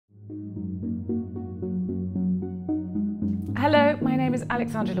Hello, my name is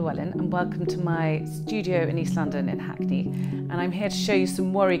Alexandra Llewellyn and welcome to my studio in East London in Hackney, and I'm here to show you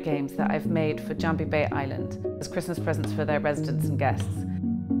some worry games that I've made for Jumby Bay Island as Christmas presents for their residents and guests.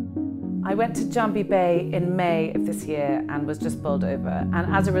 I went to Jumby Bay in May of this year and was just bowled over,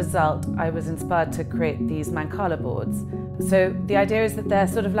 and as a result I was inspired to create these Mancala boards. So the idea is that they're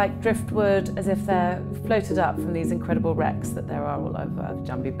sort of like driftwood, as if they're floated up from these incredible wrecks that there are all over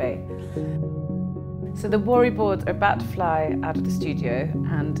Jumby Bay. So the worry boards are about to fly out of the studio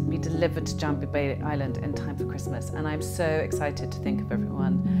and be delivered to Jumby Bay Island in time for Christmas, and I'm so excited to think of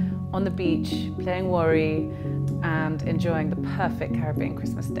everyone on the beach playing worry and enjoying the perfect Caribbean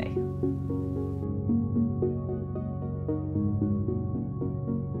Christmas day.